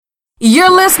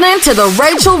You're listening to the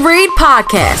Rachel Reed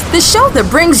Podcast, the show that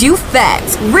brings you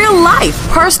facts, real life,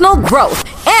 personal growth,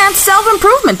 and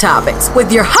self-improvement topics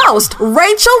with your host,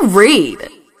 Rachel Reed.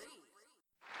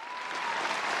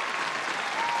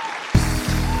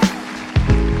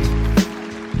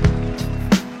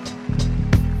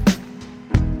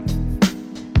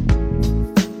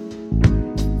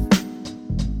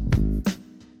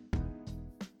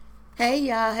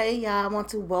 Hey y'all, I want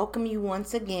to welcome you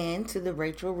once again to the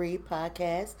Rachel Reed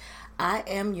Podcast. I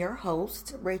am your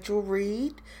host, Rachel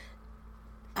Reed.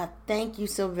 I thank you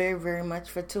so very, very much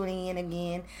for tuning in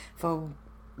again, for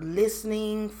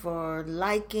listening, for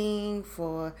liking,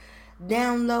 for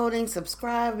downloading,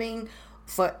 subscribing,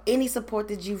 for any support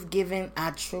that you've given.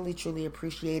 I truly, truly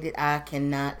appreciate it. I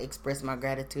cannot express my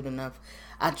gratitude enough.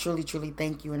 I truly, truly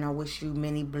thank you, and I wish you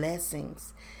many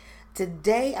blessings.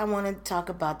 Today, I want to talk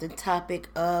about the topic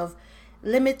of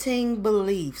limiting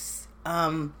beliefs.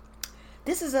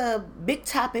 This is a big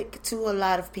topic to a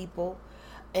lot of people,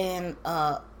 and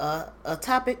a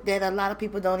topic that a lot of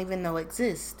people don't even know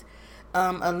exists.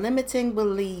 A limiting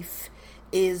belief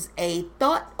is a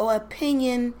thought or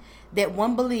opinion that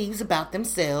one believes about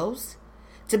themselves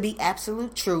to be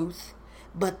absolute truth,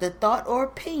 but the thought or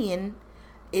opinion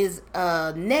is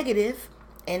negative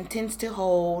and tends to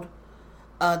hold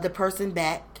the person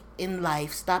back in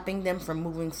life, stopping them from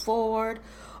moving forward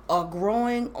or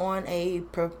growing on a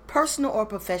personal or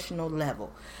professional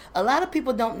level. A lot of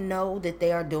people don't know that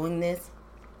they are doing this.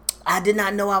 I did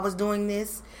not know I was doing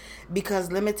this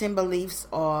because limiting beliefs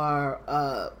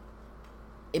are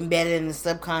embedded in the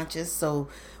subconscious. So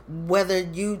whether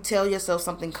you tell yourself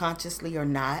something consciously or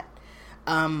not,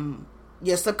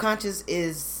 your subconscious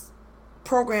is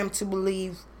programmed to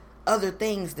believe other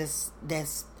things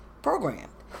that's programmed.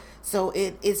 So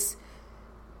it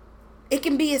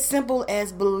can be as simple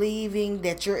as believing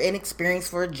that you're inexperienced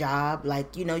for a job.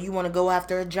 Like, you want to go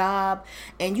after a job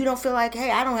and you don't feel like, hey,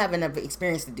 I don't have enough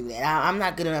experience to do that. I'm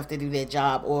not good enough to do that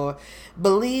job. Or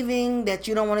believing that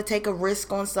you don't want to take a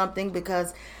risk on something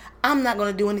because I'm not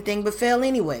going to do anything but fail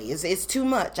anyway. It's too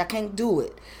much. I can't do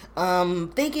it.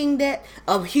 Thinking that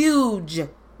a huge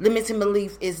limiting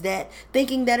belief is that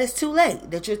thinking that it's too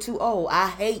late, that you're too old.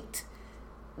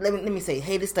 Let me say,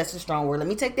 hate is such a strong word. Let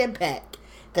me take that back,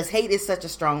 because hate is such a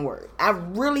strong word. I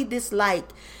really dislike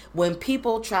when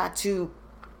people try to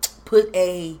put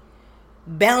a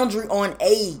boundary on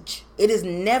age. It is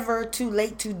never too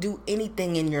late to do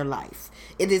anything in your life.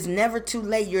 It is never too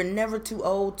late. You're never too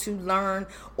old to learn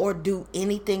or do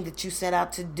anything that you set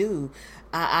out to do.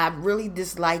 I really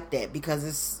dislike that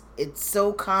because it's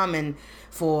so common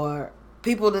for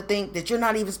people to think that you're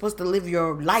not even supposed to live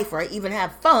your life or even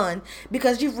have fun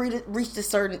because you've reached a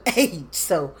certain age.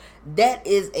 So that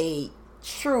is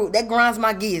that grinds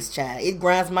my gears, child. It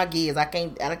grinds my gears. I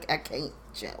can't,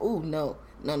 child. Ooh, no.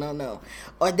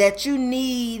 Or that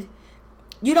you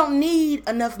don't need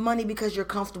enough money because you're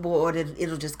comfortable, or that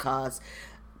it'll just cause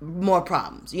more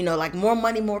problems. Like more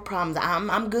money, more problems.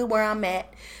 I'm good where I'm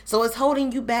at. So it's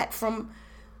holding you back from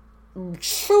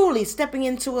truly stepping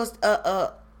into a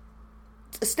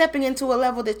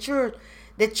level that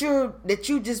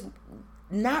you just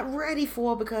not ready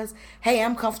for because, hey,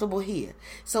 I'm comfortable here.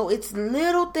 So it's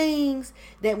little things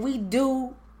that we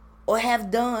do or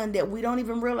have done that we don't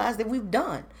even realize that we've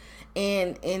done.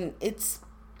 And it's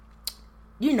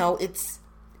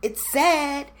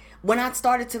sad when I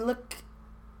started to look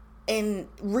and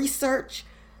research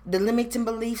the limiting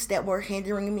beliefs that were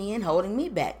hindering me and holding me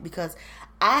back, because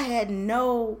I had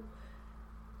no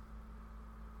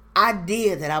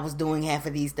idea that I was doing half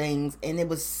of these things, and it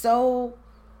was so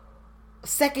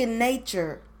second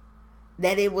nature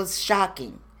that it was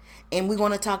shocking. And we're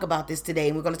going to talk about this today,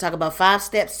 and we're going to talk about 5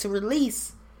 steps to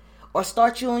release or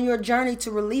start you on your journey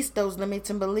to release those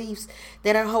limiting beliefs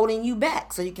that are holding you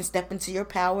back, so you can step into your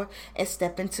power and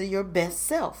step into your best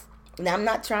self. Now, I'm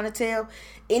not trying to tell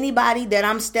anybody that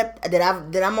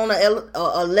I'm on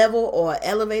a level or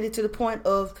elevated to the point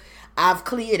of I've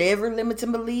cleared every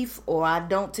limiting belief, or I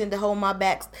don't tend to hold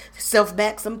my self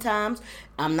back sometimes.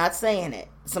 I'm not saying it.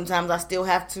 Sometimes I still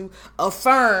have to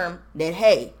affirm that,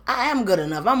 hey, I am good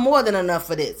enough. I'm more than enough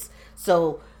for this.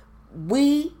 So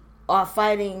we are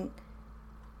fighting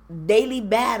daily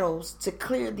battles to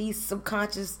clear these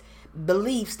subconscious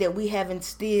beliefs that we have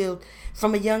instilled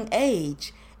from a young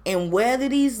age. And where do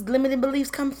these limiting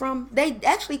beliefs come from? They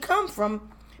actually come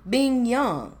from being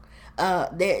young.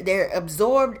 They're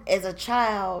absorbed as a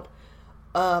child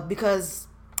because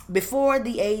before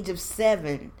the age of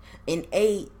 7 and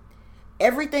 8,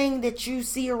 everything that you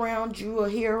see around you or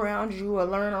hear around you or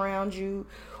learn around you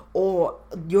or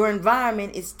your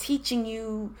environment is teaching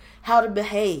you how to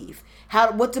behave,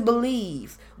 what to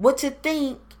believe, what to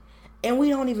think, and we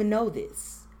don't even know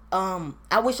this.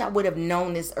 I wish I would have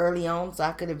known this early on, so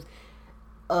I could have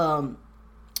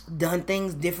done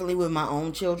things differently with my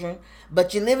own children.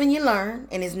 But you live and you learn,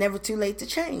 and it's never too late to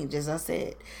change, as I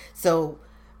said. So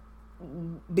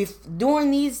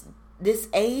during this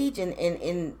age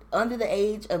and under the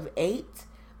age of 8,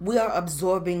 we are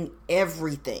absorbing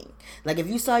everything. Like if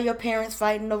you saw your parents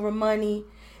fighting over money,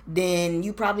 then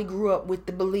you probably grew up with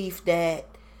the belief that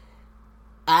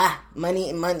money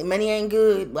ain't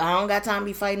good. I don't got time to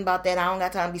be fighting about that. I don't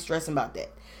got time to be stressing about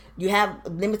that. You have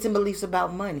limiting beliefs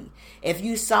about money. If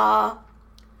you saw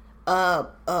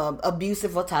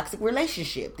abusive or toxic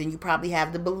relationship, then you probably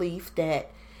have the belief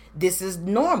that this is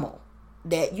normal.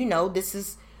 That, this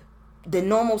is the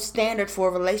normal standard for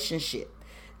a relationship.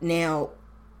 Now,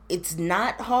 it's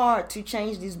not hard to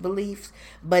change these beliefs,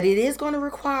 but it is going to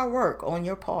require work on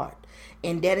your part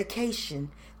and dedication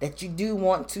that you do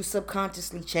want to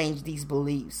subconsciously change these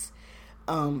beliefs.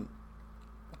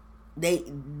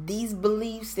 These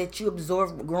beliefs that you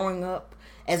absorbed growing up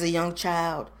as a young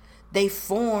child, they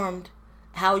formed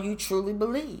how you truly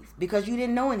believe because you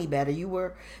didn't know any better. You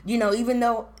were, even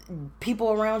though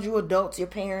people around you, adults, your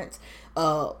parents,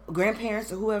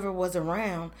 grandparents, or whoever was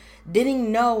around,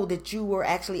 didn't know that you were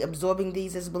actually absorbing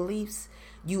these as beliefs,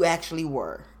 you actually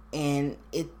were. And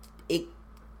it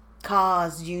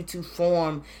caused you to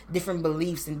form different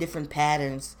beliefs and different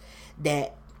patterns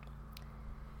that,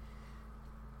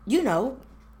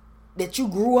 that you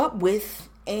grew up with,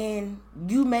 and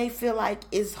you may feel like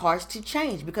it's harsh to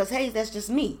change because, hey, that's just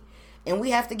me. And we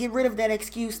have to get rid of that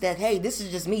excuse that, hey, this is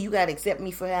just me. You got to accept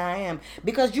me for who I am,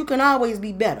 because you can always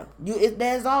be better.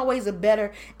 There's always a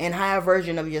better and higher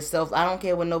version of yourself. I don't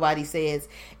care what nobody says.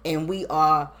 And we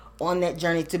are on that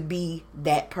journey to be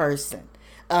that person.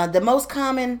 The most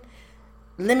common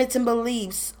limiting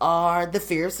beliefs are the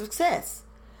fear of success.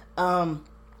 I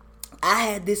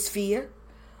had this fear,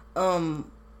 and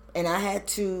I had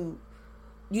to,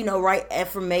 write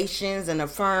affirmations and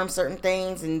affirm certain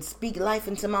things and speak life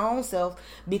into my own self,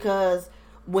 because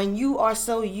when you are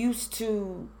so used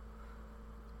to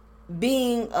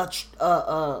being I'm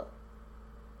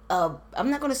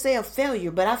not going to say a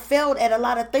failure, but I failed at a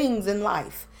lot of things in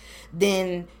life,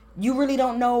 then you really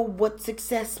don't know what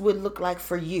success would look like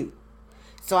for you.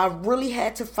 So I really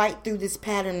had to fight through this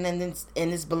pattern and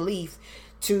this belief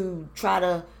to try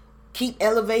to keep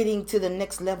elevating to the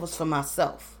next levels for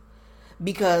myself,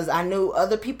 because I knew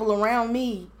other people around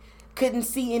me couldn't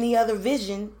see any other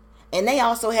vision, and they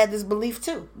also had this belief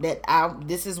too that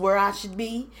this is where I should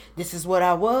be, this is what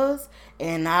I was,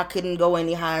 and I couldn't go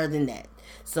any higher than that.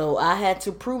 So I had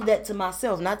to prove that to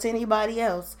myself, not to anybody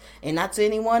else, and not to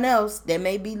anyone else that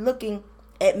may be looking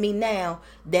at me now,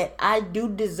 that I do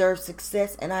deserve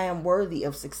success and I am worthy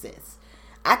of success.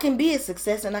 I can be a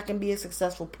success, and I can be a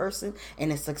successful person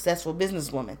and a successful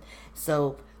businesswoman.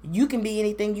 So you can be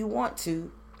anything you want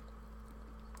to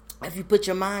if you put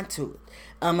your mind to it.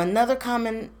 Another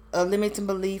common limiting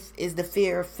belief is the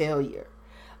fear of failure.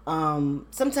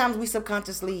 Sometimes we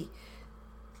subconsciously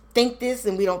think this,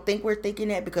 and we don't think we're thinking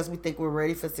that because we think we're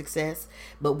ready for success,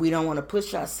 but we don't want to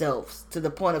push ourselves to the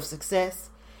point of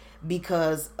success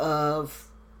because of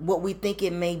what we think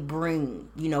it may bring.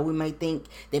 We may think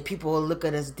that people will look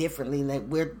at us differently, like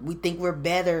we think we're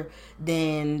better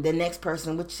than the next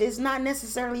person, which is not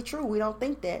necessarily true. We don't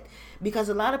think that, because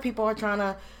a lot of people are trying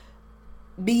to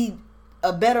be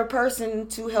a better person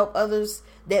to help others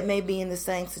that may be in the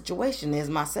same situation as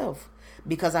myself,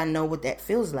 because I know what that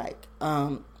feels like.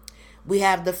 We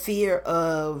have the fear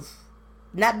of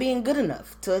not being good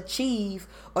enough to achieve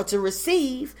or to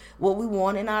receive what we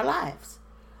want in our lives.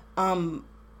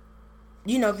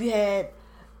 If you had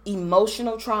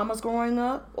emotional traumas growing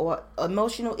up or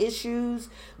emotional issues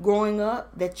growing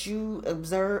up that you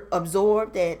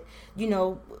absorbed that,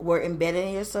 were embedded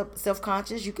in your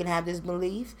self-conscious, you can have this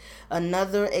belief.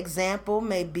 Another example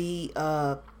may be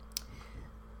the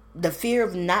fear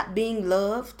of not being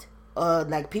loved.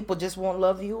 Like people just won't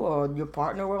love you, or your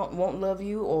partner won't love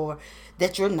you, or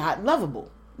that you're not lovable,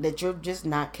 that you're just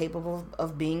not capable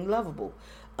of being lovable.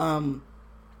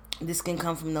 This can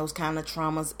come from those kind of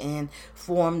traumas and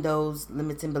form those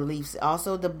limiting beliefs.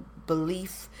 Also, the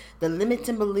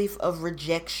limiting belief of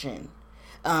rejection.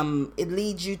 It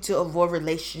leads you to avoid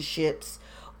relationships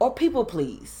or people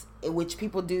please, which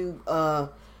people do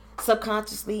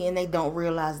subconsciously, and they don't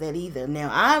realize that either. Now,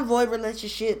 I avoid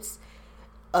relationships.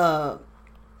 I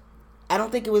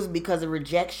don't think it was because of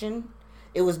rejection.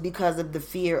 It was because of the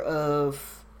fear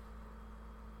of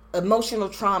emotional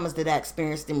traumas that I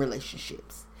experienced in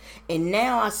relationships. And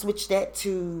now I switch that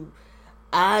to,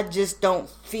 I just don't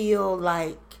feel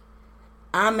like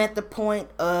I'm at the point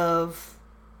of,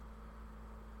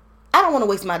 I don't want to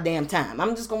waste my damn time.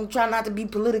 I'm just going to try not to be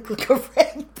politically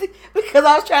correct because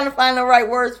I was trying to find the right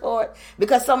words for it,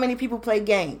 because so many people play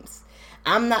games.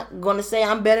 I'm not going to say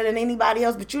I'm better than anybody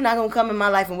else, but you're not going to come in my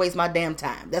life and waste my damn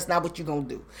time. That's not what you're going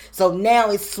to do. So now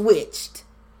it's switched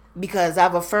because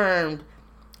I've affirmed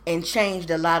and changed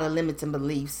a lot of limits and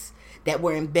beliefs that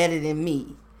were embedded in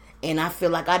me. And I feel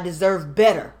like I deserve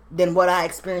better than what I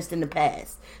experienced in the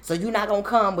past. So you're not going to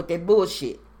come with that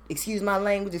bullshit. Excuse my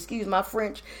language, excuse my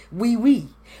French, oui.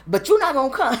 But you're not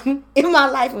going to come in my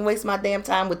life and waste my damn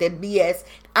time with that BS.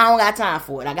 I don't got time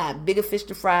for it. I got bigger fish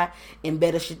to fry and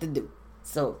better shit to do.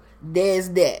 So there's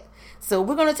that. So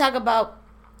we're going to talk about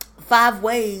 5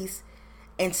 ways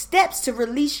and steps to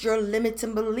release your limits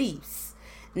and beliefs.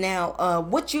 Now,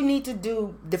 what you need to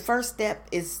do, the first step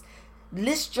is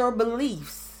list your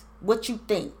beliefs. What you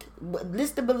think.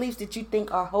 List the beliefs that you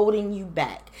think are holding you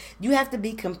back. You have to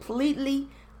be completely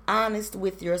honest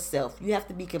with yourself. You have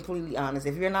to be completely honest.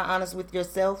 If you're not honest with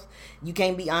yourself, you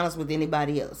can't be honest with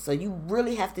anybody else. So you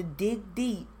really have to dig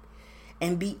deep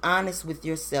and be honest with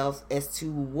yourself as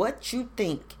to what you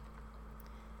think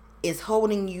is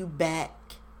holding you back,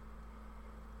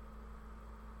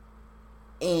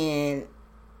 and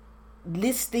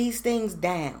list these things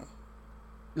down.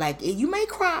 Like, you may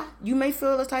cry, you may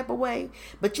feel a type of way,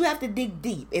 but you have to dig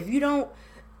deep. If you don't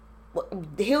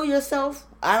heal yourself,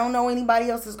 I don't know anybody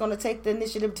else is going to take the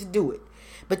initiative to do it.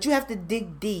 But you have to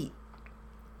dig deep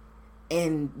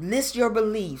and list your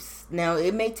beliefs. Now,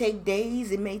 it may take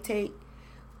days, it may take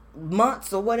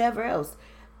months or whatever else.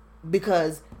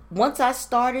 Because once I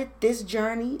started this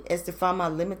journey as to find my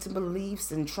limits and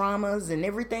beliefs and traumas and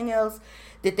everything else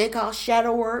that they call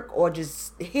shadow work or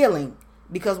just healing,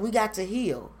 because we got to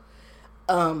heal.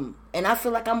 And I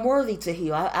feel like I'm worthy to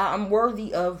heal. I'm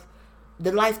worthy of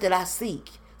the life that I seek.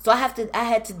 So I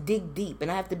had to dig deep, and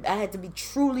I had to be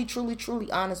truly, truly, truly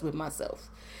honest with myself.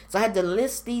 So I had to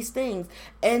list these things,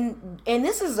 and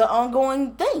this is an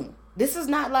ongoing thing. This is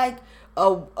not like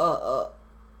a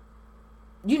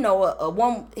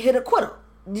one hit a quitter.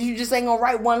 You just ain't gonna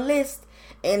write one list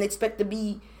and expect to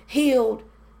be healed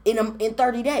in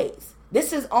 30 days.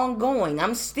 This is ongoing.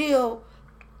 I'm still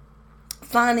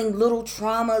finding little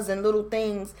traumas and little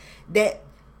things that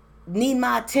need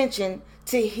my attention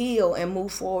to heal and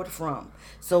move forward from.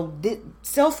 So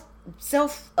self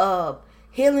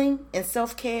healing and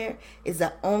self-care is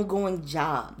an ongoing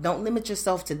job. Don't limit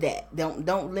yourself to that.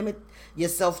 Don't limit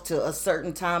yourself to a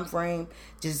certain time frame.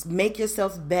 Just make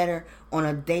yourself better on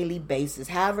a daily basis.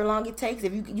 However long it takes.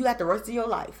 If you got the rest of your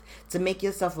life to make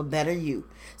yourself a better you.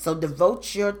 So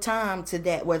devote your time to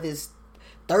that, whether it's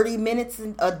 30 minutes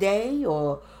a day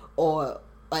or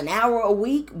an hour a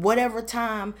week, whatever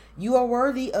time. You are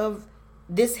worthy of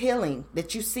this healing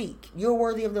that you seek. You're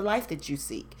worthy of the life that you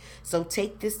seek. So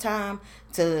take this time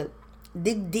to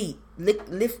dig deep.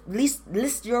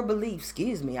 List your beliefs.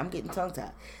 Excuse me, I'm getting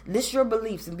tongue-tied. List your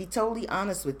beliefs and be totally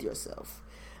honest with yourself.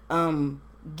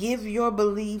 Give your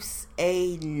beliefs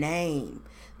a name.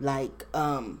 Like,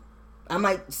 I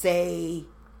might say,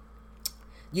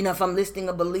 if I'm listing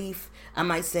a belief, I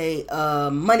might say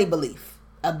money belief,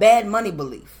 a bad money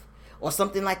belief, or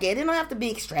something like that. It don't have to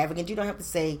be extravagant. You don't have to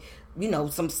say,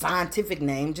 some scientific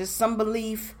name. Just some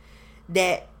belief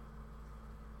that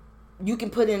you can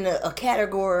put in a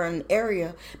category or an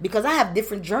area. Because I have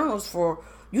different journals for,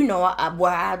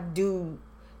 where I do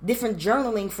different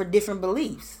journaling for different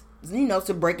beliefs.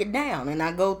 To break it down. And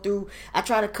I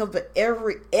try to cover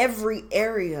every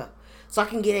area so I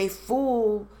can get a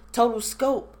full total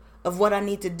scope of what I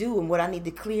need to do and what I need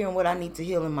to clear and what I need to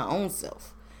heal in my own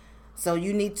self. So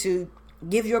you need to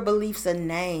give your beliefs a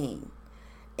name.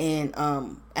 And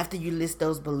after you list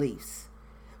those beliefs,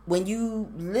 when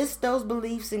you list those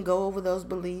beliefs and go over those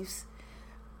beliefs,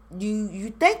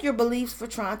 you thank your beliefs for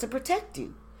trying to protect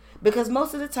you. Because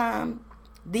most of the time,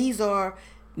 these are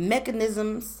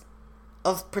mechanisms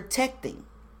of protecting.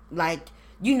 Like,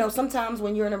 sometimes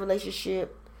when you're in a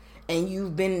relationship and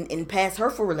you've been in past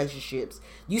hurtful relationships,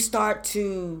 you start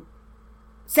to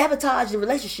sabotage the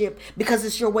relationship because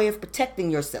it's your way of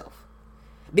protecting yourself.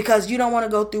 Because you don't want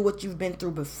to go through what you've been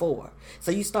through before.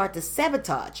 So you start to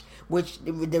sabotage, which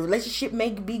the relationship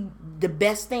may be the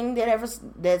best thing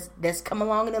that's come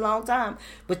along in a long time.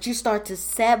 But you start to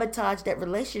sabotage that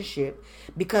relationship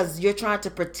because you're trying to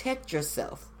protect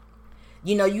yourself.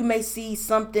 You may see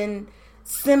something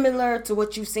similar to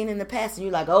what you've seen in the past, and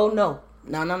you're like, oh, no.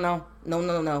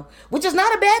 Which is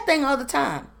not a bad thing all the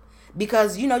time.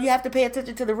 Because, you have to pay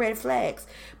attention to the red flags.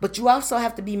 But you also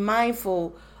have to be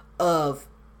mindful of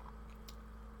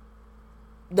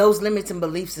those limiting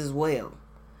beliefs as well.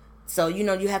 So,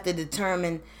 you have to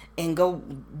determine and go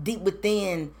deep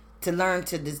within to learn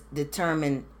to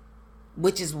determine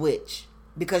which is which,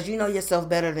 because you know yourself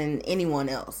better than anyone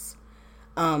else.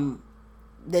 The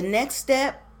next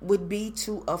step would be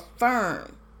to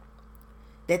affirm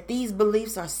that these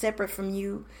beliefs are separate from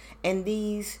you, and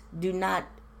these do not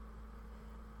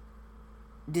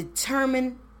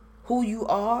determine who you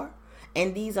are,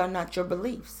 and these are not your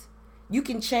beliefs. You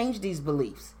can change these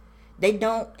beliefs. They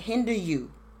don't hinder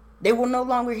you. They will no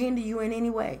longer hinder you in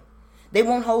any way. They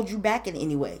won't hold you back in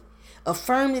any way.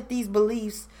 Affirm that these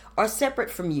beliefs are separate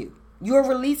from you. You're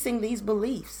releasing these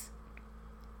beliefs.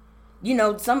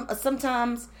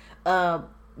 Sometimes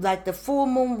like the full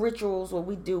moon rituals, what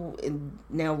we do, and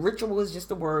now ritual is just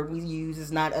a word we use.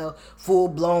 It's not a full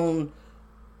blown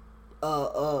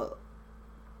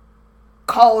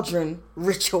cauldron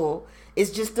ritual.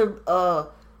 It's just a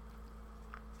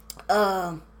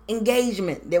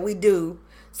engagement that we do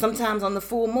sometimes on the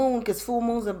full moon, because full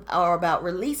moons are about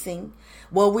releasing.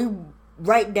 Well, we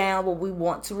write down what we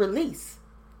want to release,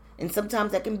 and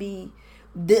sometimes that can be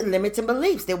the limiting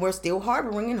beliefs that we're still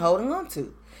harboring and holding on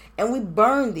to, and we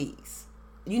burn these,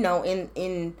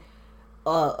 in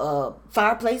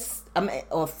fireplace,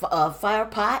 or a fire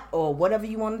pot, or whatever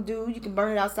you want to do. You can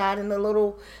burn it outside in the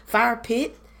little fire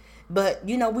pit, but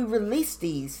we release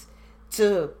these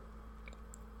to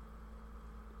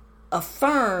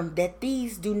affirm that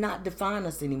these do not define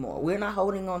us anymore. We're not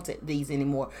holding on to these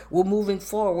anymore. We're moving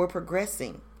forward. We're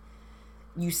progressing.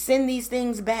 You send these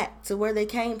things back to where they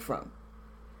came from,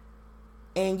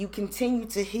 and you continue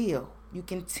to heal. You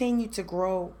continue to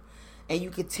grow, and you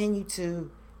continue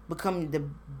to become the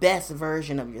best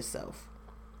version of yourself.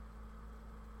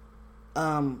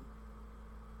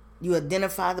 You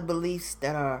identify the beliefs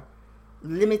that are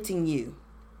limiting you,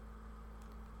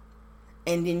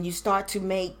 and then you start to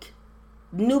make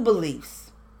new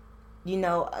beliefs,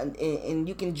 and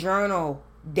you can journal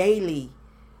daily.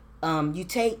 You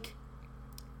take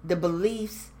the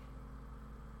beliefs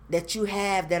that you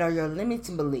have that are your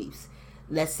limiting beliefs.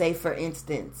 Let's say, for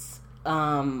instance,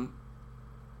 I'm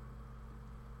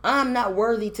not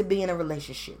worthy to be in a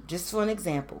relationship, just for an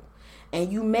example.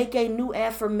 And you make a new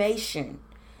affirmation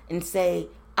and say,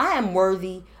 I am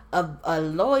worthy of a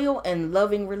loyal and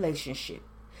loving relationship.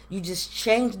 You just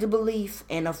change the belief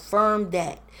and affirm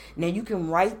that. Now, you can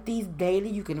write these daily.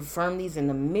 You can affirm these in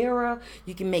the mirror.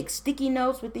 You can make sticky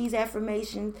notes with these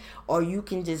affirmations, or you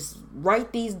can just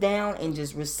write these down and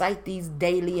just recite these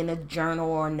daily in a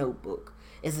journal or a notebook.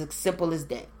 It's as simple as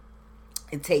that.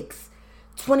 It takes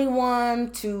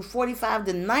 21 to 45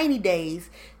 to 90 days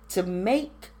to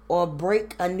make or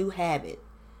break a new habit.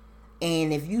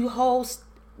 And if you hold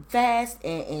fast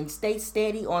and stay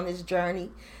steady on this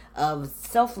journey of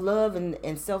self-love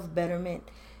and self-betterment,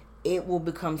 it will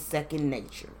become second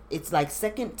nature. It's like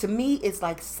second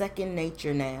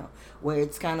nature now, where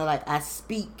it's kind of like I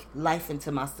speak life into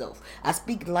myself. I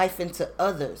speak life into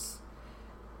others.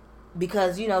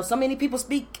 Because, so many people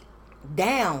speak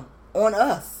down on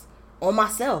us, on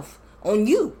myself, on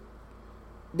you,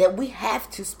 that we have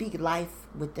to speak life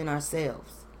within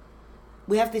ourselves.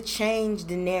 We have to change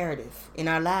the narrative in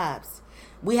our lives.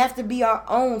 We have to be our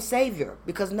own savior,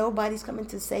 because nobody's coming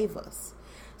to save us.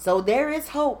 So there is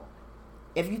hope.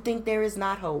 If you think there is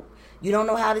not hope, you don't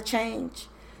know how to change,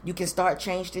 you can start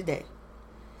change today.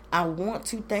 I want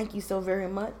to thank you so very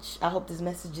much. I hope this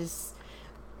message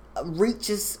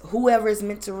reaches whoever is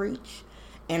meant to reach.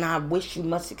 And I wish you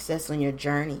much success on your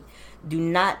journey. Do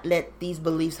not let these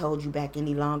beliefs hold you back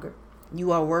any longer.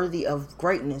 You are worthy of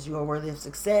greatness. You are worthy of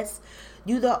success.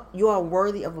 You are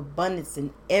worthy of abundance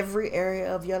in every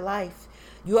area of your life.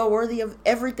 You are worthy of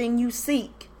everything you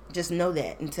seek. Just know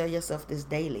that and tell yourself this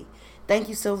daily. Thank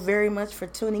you so very much for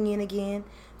tuning in again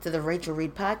to the Rachel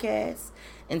Reed Podcast.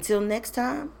 Until next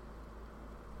time,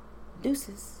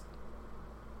 deuces.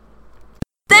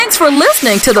 Thanks for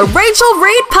listening to the Rachel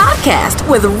Reed Podcast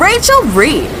with Rachel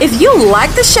Reed. If you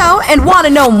like the show and want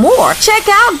to know more, check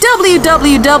out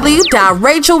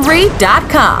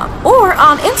www.rachelreed.com or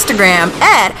on Instagram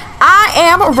at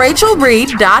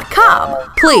IamRachelReed.com.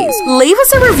 Please leave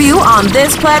us a review on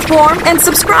this platform and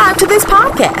subscribe to this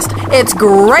podcast. It's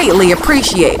greatly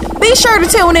appreciated. Be sure to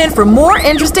tune in for more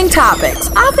interesting topics.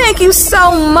 I thank you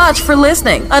so much for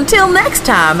listening. Until next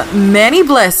time, many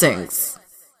blessings.